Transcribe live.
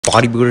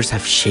Bodybuilders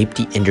have shaped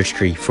the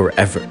industry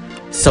forever.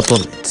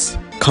 Supplements,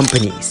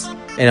 companies,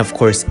 and of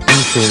course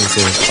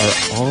influencers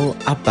are all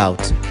about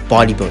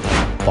bodybuilding,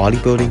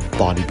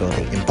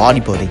 and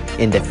bodybuilding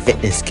in the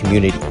fitness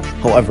community.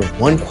 However,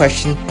 one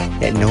question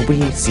that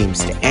nobody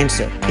seems to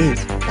answer is,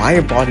 why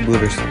are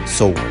bodybuilders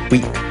so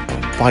weak?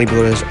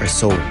 Bodybuilders are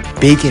so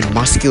big and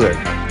muscular,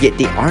 yet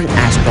they aren't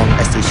as strong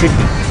as they should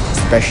be,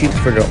 especially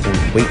for their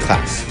own weight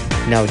class.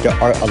 Now, there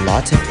are a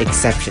lot of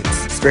exceptions,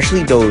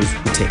 especially those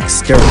who take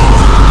steroids.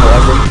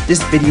 However,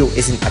 this video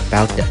isn't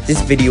about that.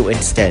 This video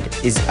instead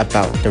is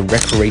about the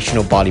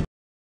recreational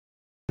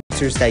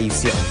bodybuilders that you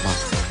see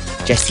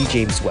online. Jesse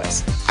James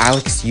West,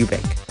 Alex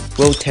Eubank,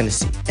 Will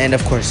Tennessee, and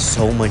of course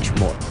so much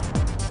more.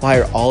 Why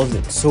are all of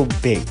them so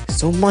big,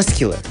 so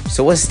muscular,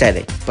 so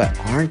aesthetic, but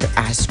aren't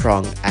as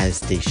strong as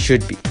they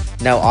should be?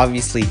 Now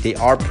obviously they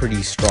are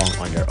pretty strong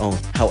on their own.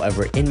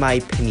 However, in my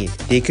opinion,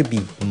 they could be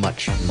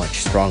much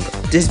stronger.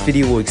 This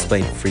video will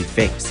explain 3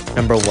 things.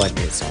 Number 1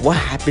 is, what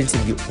happens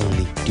if you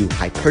only do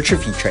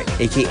hypertrophy training,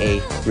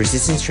 aka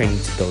resistance training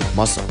to build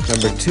muscle.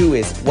 Number 2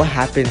 is, what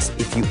happens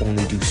if you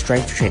only do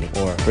strength training,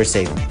 or per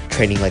se,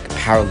 training like a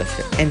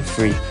powerlifter. And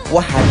 3,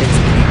 what happens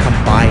if you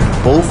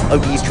combine both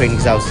of these training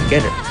styles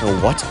together,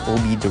 and what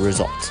will be the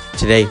result?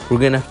 Today, we're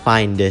gonna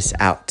find this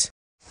out.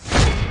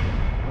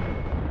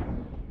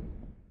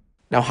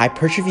 Now,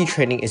 hypertrophy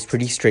training is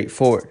pretty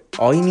straightforward.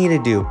 All you need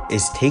to do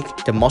is take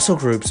the muscle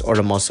groups or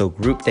the muscle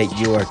group that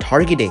you are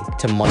targeting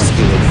to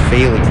muscular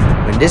failure.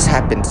 When this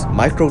happens,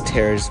 micro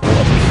tears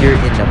will appear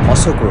in the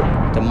muscle group.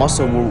 The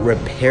muscle will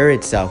repair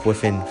itself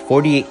within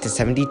 48 to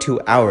 72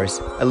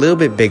 hours, a little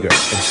bit bigger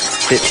and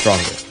a bit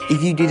stronger.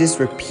 If you do this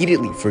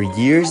repeatedly for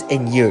years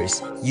and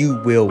years,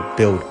 you will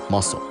build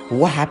muscle. But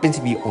what happens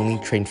if you only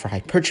train for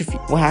hypertrophy?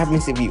 What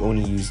happens if you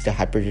only use the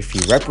hypertrophy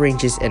rep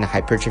ranges and the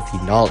hypertrophy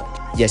knowledge?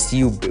 Yes,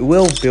 you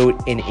will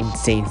build an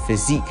insane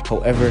physique.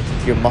 However,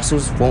 your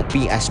muscles won't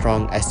be as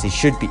strong as they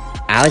should be.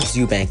 Alex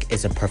Eubank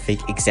is a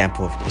perfect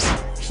example of this.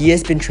 He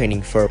has been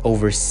training for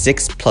over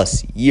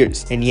 6+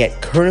 years, and yet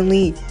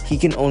currently he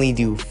can only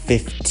do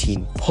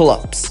 15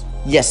 pull-ups.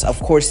 Yes, of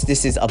course,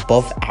 this is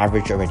above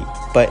average already,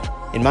 but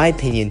in my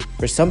opinion,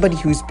 for somebody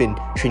who's been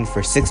training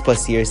for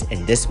 6+ years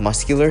and this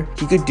muscular,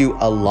 he could do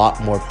a lot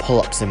more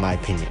pull-ups in my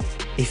opinion.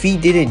 If he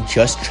didn't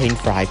just train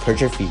for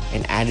hypertrophy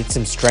and added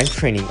some strength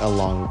training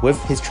along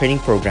with his training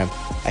program,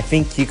 I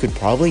think he could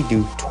probably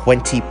do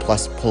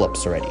 20+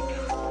 pull-ups already.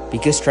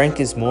 Because strength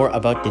is more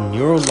about the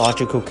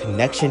neurological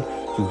connection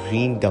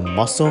between the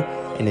muscle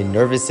and the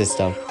nervous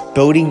system,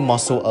 building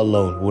muscle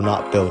alone will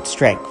not build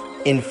strength.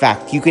 In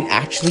fact, you can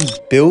actually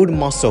build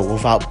muscle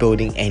without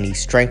building any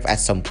strength at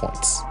some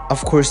points.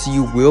 Of course,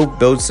 you will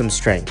build some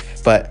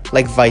strength, but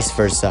like vice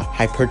versa,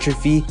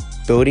 hypertrophy,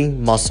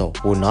 building muscle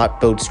will not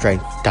build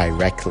strength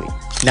directly.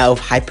 Now, if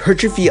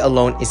hypertrophy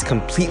alone is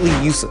completely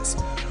useless,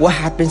 what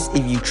happens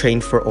if you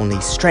train for only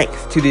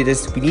strength? To do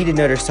this, we need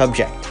another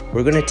subject.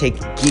 We're gonna take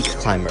Geek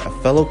Climber, a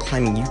fellow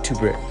climbing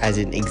YouTuber, as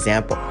an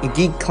example. In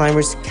Geek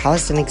Climber's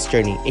calisthenics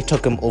journey, it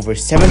took him over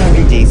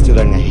 700 days to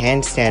learn a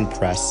handstand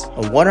press,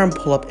 a 1-arm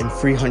pull-up in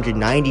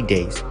 390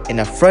 days, and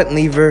a front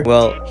lever,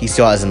 well, he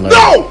still hasn't learned.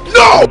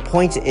 No! The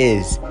point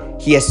is,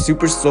 he has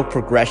super slow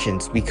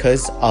progressions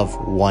because of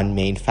one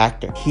main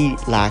factor. He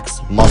lacks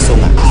muscle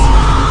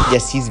mass.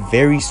 Yes, he's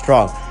very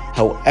strong.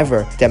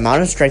 However, the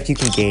amount of strength you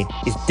can gain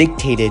is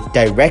dictated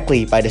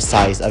directly by the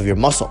size of your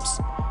muscles.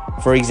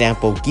 For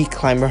example, Geek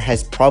Climber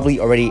has probably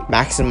already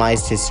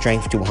maximized his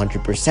strength to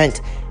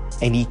 100%,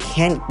 and he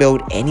can't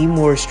build any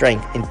more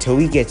strength until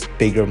he gets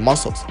bigger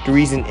muscles. The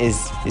reason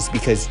is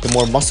because the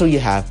more muscle you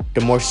have,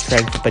 the more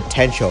strength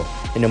potential,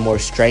 and the more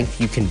strength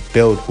you can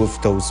build with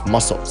those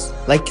muscles.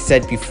 Like I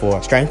said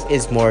before, strength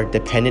is more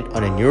dependent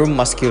on the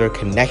neuromuscular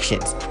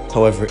connections.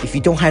 However, if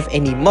you don't have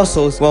any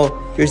muscles, well,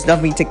 there's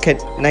nothing to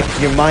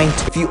connect your mind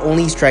to. If you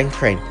only strength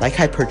train, like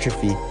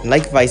hypertrophy, and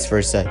like vice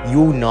versa, you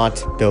will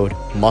not build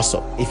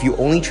muscle. If you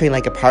only train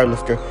like a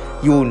powerlifter,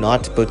 you will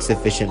not build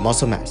sufficient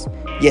muscle mass.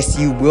 Yes,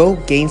 you will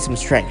gain some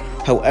strength.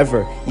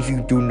 However, if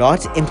you do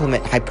not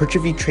implement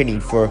hypertrophy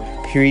training for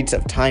periods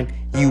of time,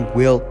 you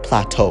will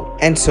plateau.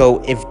 And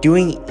so, if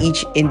doing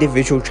each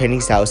individual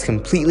training style is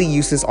completely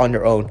useless on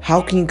their own,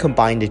 how can you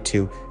combine the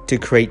two to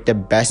create the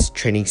best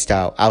training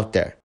style out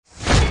there?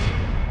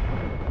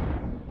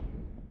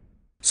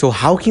 So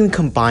how can you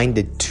combine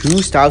the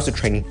 2 styles of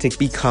training to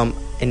become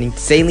an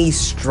insanely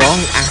strong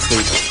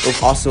athlete with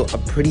also a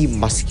pretty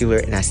muscular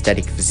and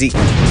aesthetic physique?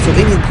 So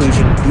in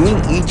conclusion, doing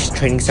each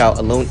training style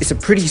alone is a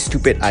pretty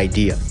stupid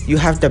idea. You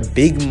have the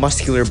big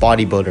muscular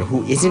bodybuilder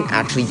who isn't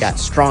actually that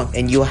strong,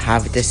 and you'll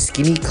have the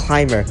skinny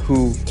climber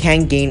who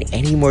can't gain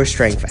any more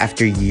strength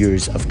after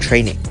years of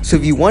training. So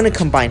if you want to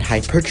combine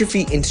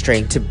hypertrophy and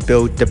strength to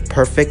build the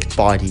perfect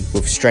body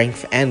with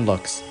strength and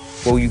looks,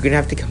 well, you're gonna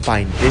have to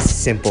combine this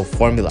simple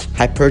formula.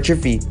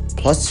 Hypertrophy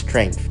plus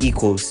strength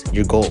equals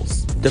your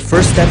goals. The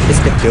first step is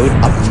to build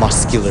a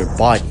muscular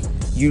body.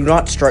 You do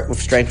not start with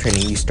strength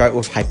training, you start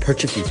with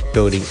hypertrophy,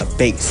 building a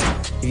base.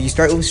 If you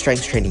start with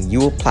strength training, you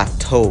will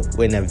plateau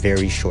in a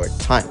very short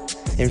time.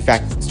 In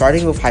fact,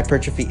 starting with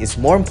hypertrophy is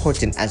more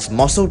important as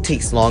muscle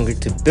takes longer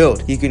to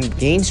build. You can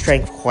gain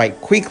strength quite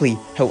quickly,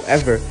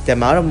 however, the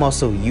amount of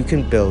muscle you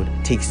can build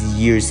takes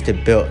years to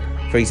build.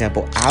 For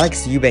example,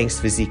 Alex Eubank's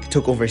physique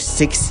took over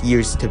 6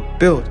 years to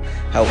build.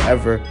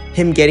 However,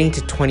 him getting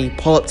to 20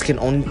 pull-ups can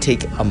only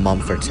take a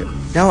month or 2.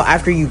 Now,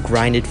 after you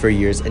grinded for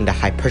years in the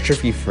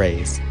hypertrophy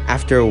phase,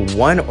 after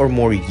 1 or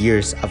more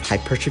years of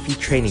hypertrophy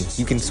training,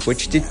 you can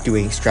switch to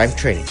doing strength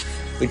training,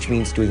 which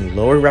means doing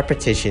lower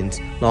repetitions,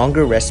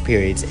 longer rest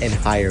periods, and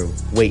higher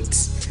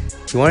weights.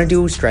 You want to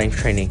do strength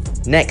training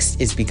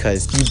next is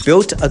because you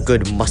built a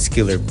good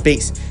muscular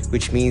base,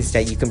 which means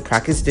that you can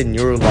practice the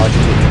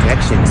neurological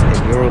connections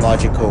and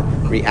neurological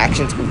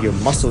reactions with your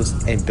muscles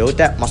and build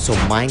that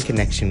muscle-mind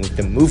connection with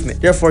the movement.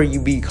 Therefore, you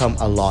become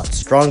a lot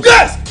stronger.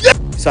 Yes!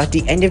 So at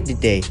the end of the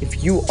day,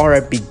 if you are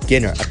a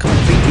beginner, a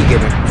complete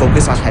beginner,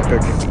 focus on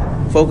hypertrophy.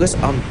 Focus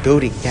on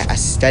building that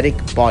aesthetic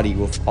body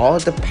with all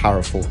the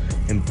powerful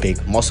and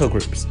big muscle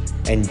groups,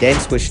 and then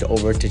switch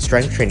over to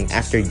strength training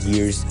after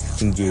years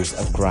and years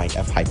of grind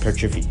of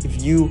hypertrophy.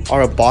 If you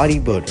are a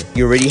bodybuilder,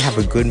 you already have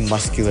a good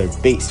muscular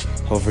base.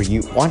 However,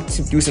 you want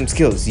to do some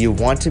skills, you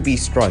want to be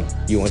strong,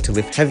 you want to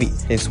lift heavy,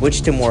 then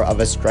switch to more of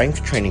a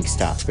strength training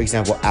style. For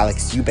example,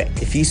 Alex Eubank.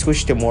 If he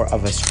switched to more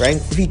of a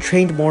strength, if he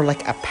trained more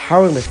like a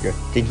powerlifter,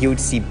 then he would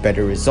see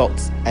better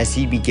results, as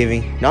he'd be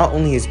giving not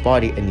only his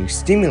body a new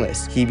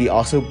stimulus, he'd be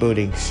also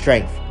building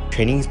strength,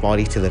 training his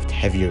body to lift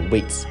heavier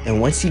weights. And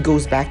once he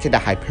goes back to the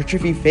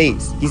hypertrophy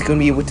phase, he's going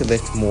to be able to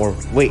lift more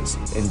weights,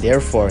 and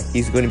therefore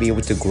he's going to be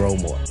able to grow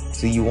more.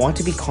 So you want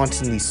to be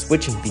constantly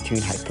switching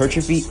between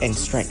hypertrophy and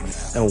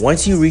strength. And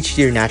once you reach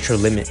your natural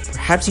limit,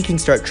 perhaps you can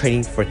start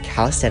training for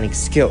calisthenics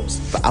skills,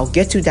 but I'll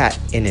get to that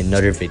in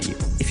another video.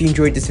 If you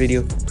enjoyed this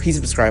video, please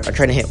subscribe. I'm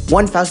trying to hit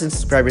 1,000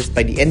 subscribers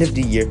by the end of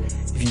the year.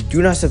 If you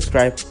do not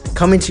subscribe,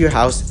 come into your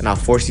house and I'll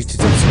force you to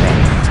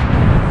subscribe.